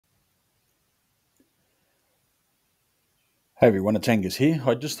Hey everyone, it's Angus here.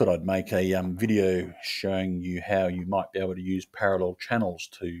 I just thought I'd make a video showing you how you might be able to use parallel channels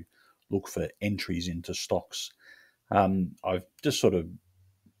to look for entries into stocks. I've just sort of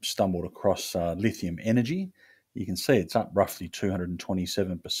stumbled across lithium energy. You can see it's up roughly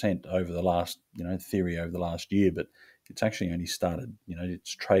 227% over the last, theory over the last year, but it's actually only started,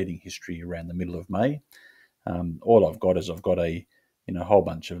 its trading history around the middle of May. All I've got is I've got a whole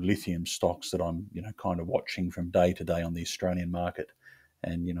bunch of lithium stocks that I'm kind of watching from day to day on the Australian market,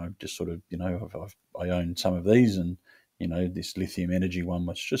 and just sort of I own some of these, and this lithium energy one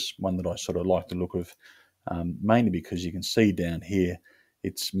was just one that I sort of like the look of, mainly because you can see down here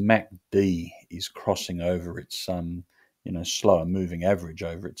its MACD is crossing over its slower moving average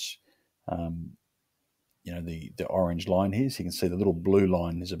over its the orange line here. So you can see the little blue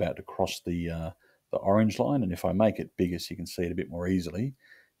line is about to cross the orange line, and if I make it bigger so you can see it a bit more easily,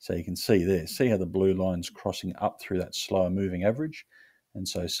 so you can see there, see how the blue line's crossing up through that slower moving average, and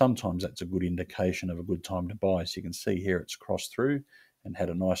so sometimes that's a good indication of a good time to buy. So you can see here it's crossed through and had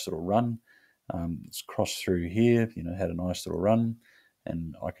a nice little run. It's crossed through here, had a nice little run,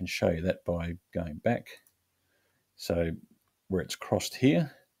 and I can show you that by going back. So where it's crossed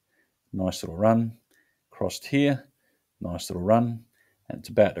here, nice little run, crossed here, nice little run, and it's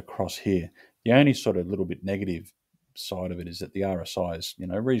about to cross here. The only sort of little bit negative side of it is that the RSI is,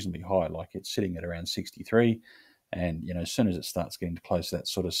 reasonably high, like it's sitting at around 63, and as soon as it starts getting close to that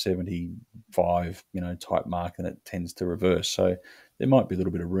sort of 75, type mark, then it tends to reverse. So there might be a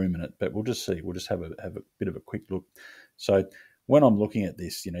little bit of room in it, but we'll just see. We'll just have a bit of a quick look. So when I'm looking at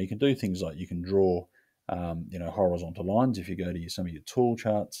this, you can do things like you can draw, horizontal lines. If you go to some of your tool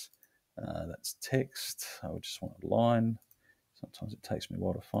charts, that's text. I would just want a line. Sometimes it takes me a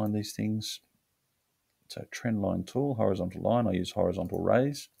while to find these things. So trend line tool, horizontal line, I use horizontal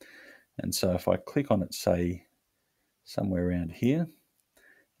rays. And so if I click on it, say, somewhere around here,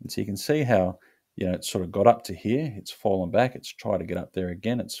 and so you can see how, it's sort of got up to here, it's fallen back, it's tried to get up there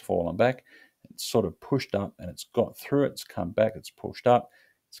again, it's fallen back, it's sort of pushed up and it's got through it, it's come back, it's pushed up,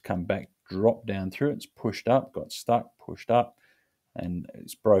 it's come back, dropped down through it, it's pushed up, got stuck, pushed up, and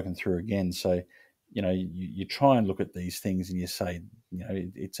it's broken through again. So, you try and look at these things and you say,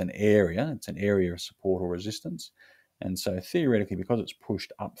 it's an area of support or resistance. And so theoretically, because it's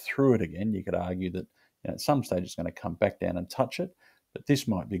pushed up through it again, you could argue that at some stage it's going to come back down and touch it. But this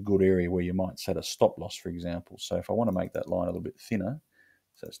might be a good area where you might set a stop loss, for example. So if I want to make that line a little bit thinner,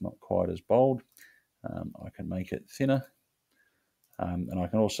 so it's not quite as bold, I can make it thinner. And I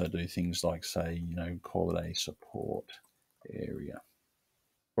can also do things like, say, call it a support area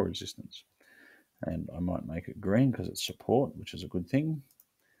or resistance. And I might make it green because it's support, which is a good thing.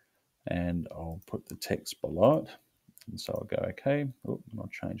 And I'll put the text below it. And so I'll go, okay, I'll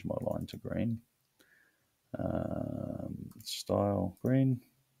change my line to green. Style green.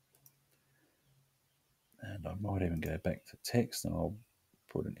 And I might even go back to text and I'll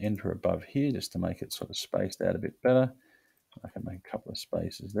put an enter above here just to make it sort of spaced out a bit better. I can make a couple of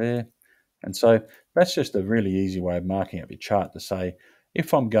spaces there. And so that's just a really easy way of marking up your chart to say,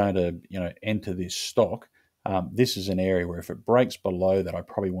 if I'm going to, enter this stock, this is an area where if it breaks below that, I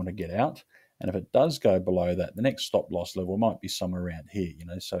probably want to get out. And if it does go below that, the next stop loss level might be somewhere around here,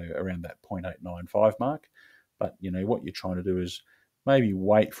 so around that 0.895 mark. But, what you're trying to do is maybe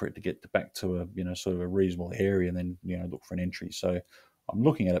wait for it to get back to a, sort of a reasonable area and then, look for an entry. So I'm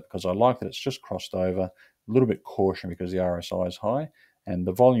looking at it because I like that it's just crossed over, a little bit caution because the RSI is high. And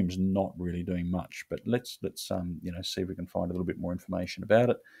the volume's not really doing much, but let's see if we can find a little bit more information about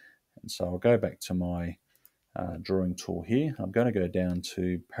it. And so I'll go back to my drawing tool here. I'm going to go down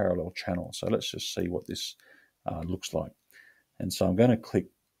to parallel channel. So let's just see what this looks like. And so I'm going to click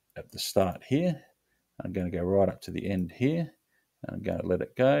at the start here. I'm going to go right up to the end here. And I'm going to let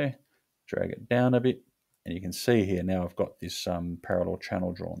it go, drag it down a bit. And you can see here now I've got this parallel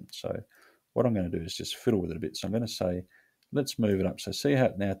channel drawn. So what I'm going to do is just fiddle with it a bit. So I'm going to say, let's move it up. So see how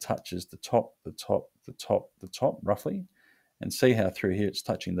it now touches the top, the top, the top, the top, roughly. And see how through here it's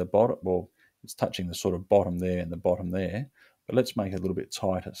touching the bottom. Well, it's touching the sort of bottom there and the bottom there. But let's make it a little bit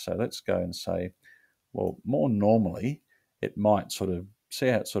tighter. So let's go and say, well, more normally, it might sort of, see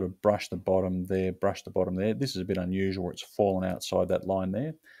how it sort of brushed the bottom there, brushed the bottom there. This is a bit unusual where it's fallen outside that line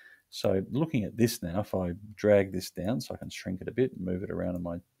there. So looking at this now, if I drag this down so I can shrink it a bit and move it around on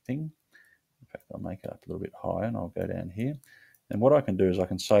my thing, in fact, I'll make it up a little bit higher and I'll go down here. And what I can do is I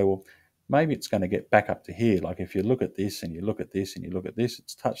can say, well, maybe it's going to get back up to here. Like if you look at this and you look at this and you look at this,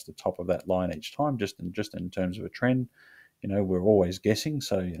 it's touched the top of that line each time, just in terms of a trend. We're always guessing.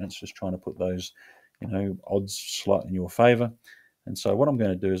 So, it's just trying to put those, odds slightly in your favor. And so what I'm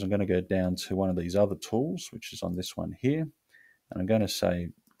going to do is I'm going to go down to one of these other tools, which is on this one here. and I'm going to say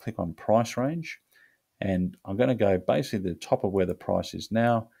click on price range, and I'm going to go basically the top of where the price is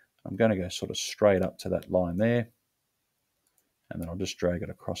now. I'm going to go sort of straight up to that line there, and then I'll just drag it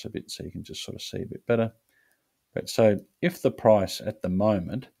across a bit so you can just sort of see a bit better. But so if the price at the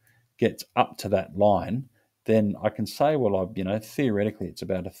moment gets up to that line, then I can say, well, theoretically it's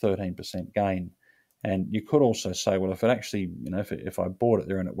about a 13% gain. And you could also say, well, if it actually, if I bought it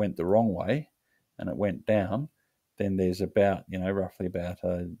there and it went the wrong way and it went down, then there's about, roughly about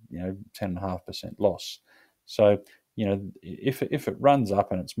a, 10.5% loss. So, if it runs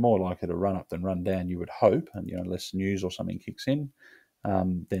up, and it's more likely to run up than run down, you would hope, and, unless news or something kicks in,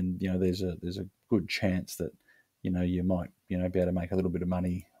 then, there's a good chance that, you might, be able to make a little bit of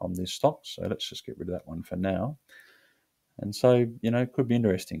money on this stock. So let's just get rid of that one for now. And so, it could be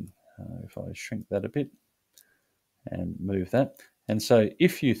interesting if I shrink that a bit and move that. And so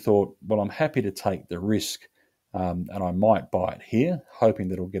if you thought, well, I'm happy to take the risk, and I might buy it here, hoping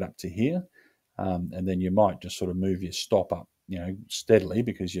that it'll get up to here, and then you might just sort of move your stop up, steadily,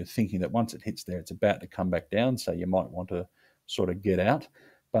 because you're thinking that once it hits there, it's about to come back down. So you might want to sort of get out.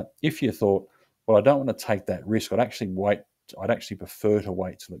 But if you thought, well, I don't want to take that risk, I'd actually prefer to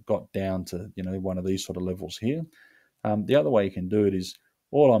wait till it got down to, one of these sort of levels here. The other way you can do it is,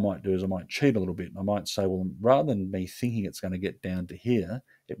 all I might do is I might cheat a little bit. I might say, well, rather than me thinking it's going to get down to here,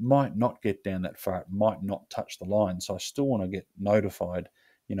 it might not get down that far. It might not touch the line. So I still want to get notified,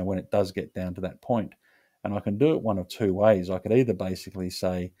 when it does get down to that point. And I can do it one of two ways. I could either basically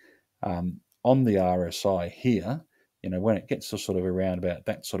say, on the RSI here, when it gets to sort of around about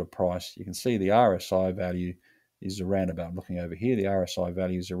that sort of price, you can see the RSI value is around about, I'm looking over here, the RSI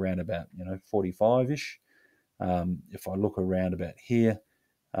value is around about, 45-ish. If I look around about here,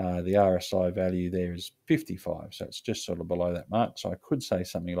 the RSI value there is 55, so it's just sort of below that mark. So I could say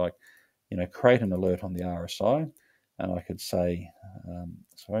something like, create an alert on the RSI, and I could say,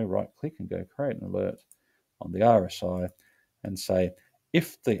 right click and go create an alert on the RSI, and say,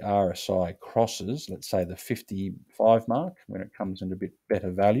 if the RSI crosses, let's say, the 55 mark, when it comes into a bit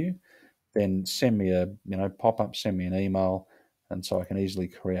better value, then send me a pop-up, send me an email, and so I can easily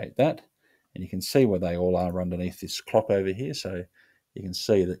create that. And you can see where they all are underneath this clock over here. So you can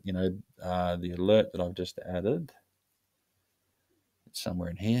see that, the alert that I've just added, it's somewhere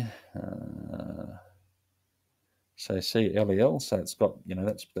in here. So see LEL, so it's got,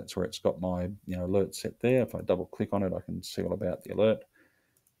 that's where it's got my, alert set there. If I double click on it, I can see all about the alert.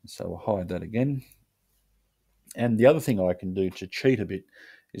 So we'll hide that again. And the other thing I can do to cheat a bit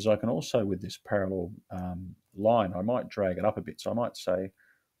is I can also, with this parallel line, I might drag it up a bit. So I might say,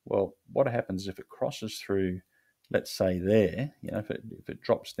 well, what happens if it crosses through, let's say there, if it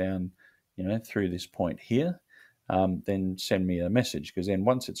drops down, through this point here, then send me a message, because then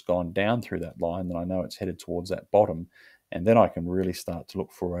once it's gone down through that line, then I know it's headed towards that bottom, and then I can really start to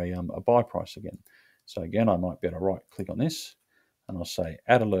look for a buy price again. So again, I might be able to right click on this, and I'll say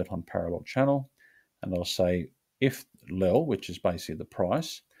add alert on parallel channel, and I'll say if LEL, which is basically the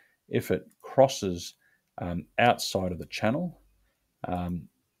price, if it crosses outside of the channel,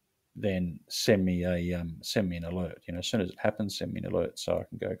 then send me an alert. As soon as it happens, send me an alert so I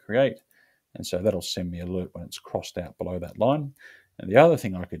can go create. And so that'll send me an alert when it's crossed out below that line. And the other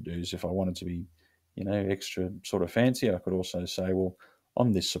thing I could do is, if I wanted to be, extra sort of fancy, I could also say, well,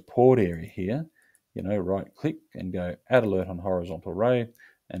 on this support area here, right click and go add alert on horizontal ray.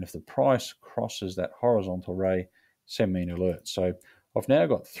 And if the price crosses that horizontal ray, send me an alert. So I've now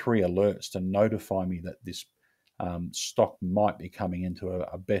got 3 alerts to notify me that this stock might be coming into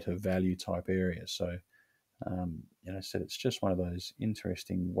a better value type area. So, so it's just one of those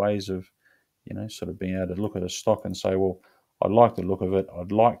interesting ways of, sort of being able to look at a stock and say, well, I like the look of it.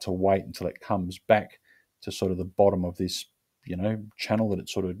 I'd like to wait until it comes back to sort of the bottom of this, channel that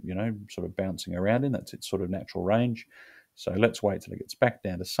it's sort of bouncing around in. That's its sort of natural range. So let's wait till it gets back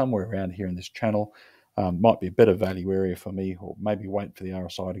down to somewhere around here in this channel. Might be a better value area for me, or maybe wait for the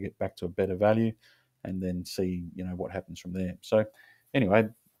RSI to get back to a better value, and then see, what happens from there. So anyway,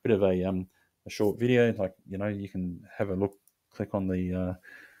 bit of a short video. Like, you can have a look, click on the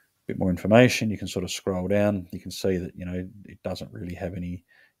bit more information. You can sort of scroll down. You can see that, it doesn't really have any,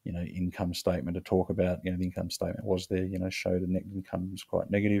 income statement to talk about. The income statement was there, showed the net income was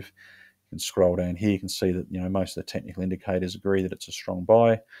quite negative. You can scroll down here. You can see that, most of the technical indicators agree that it's a strong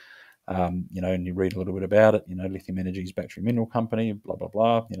buy. And you read a little bit about it, Lithium Energy's battery mineral company, blah, blah,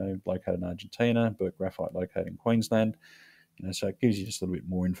 blah, located in Argentina, Burke Graphite located in Queensland, so it gives you just a little bit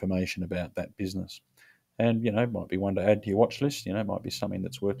more information about that business. And, might be one to add to your watch list, might be something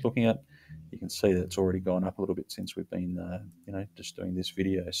that's worth looking at. You can see that it's already gone up a little bit since we've been, just doing this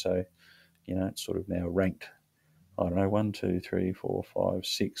video. So, it's sort of now ranked I don't know, 1, 2, 3, 4, 5,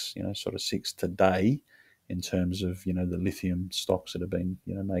 6, sort of 6 today in terms of, the lithium stocks that have been,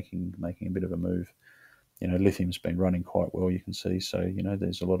 making a bit of a move. Lithium's been running quite well, you can see. So,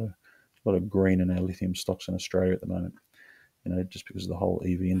 there's a lot of green in our lithium stocks in Australia at the moment, just because of the whole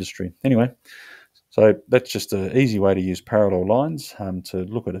EV industry. Anyway, so that's just an easy way to use parallel lines to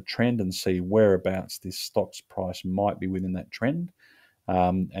look at a trend and see whereabouts this stock's price might be within that trend.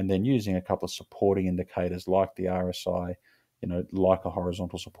 And then using a couple of supporting indicators like the RSI, like a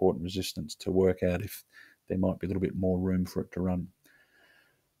horizontal support and resistance to work out if there might be a little bit more room for it to run.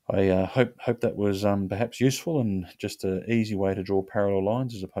 I hope that was perhaps useful and just an easy way to draw parallel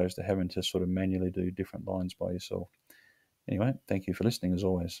lines as opposed to having to sort of manually do different lines by yourself. Anyway, thank you for listening as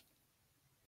always.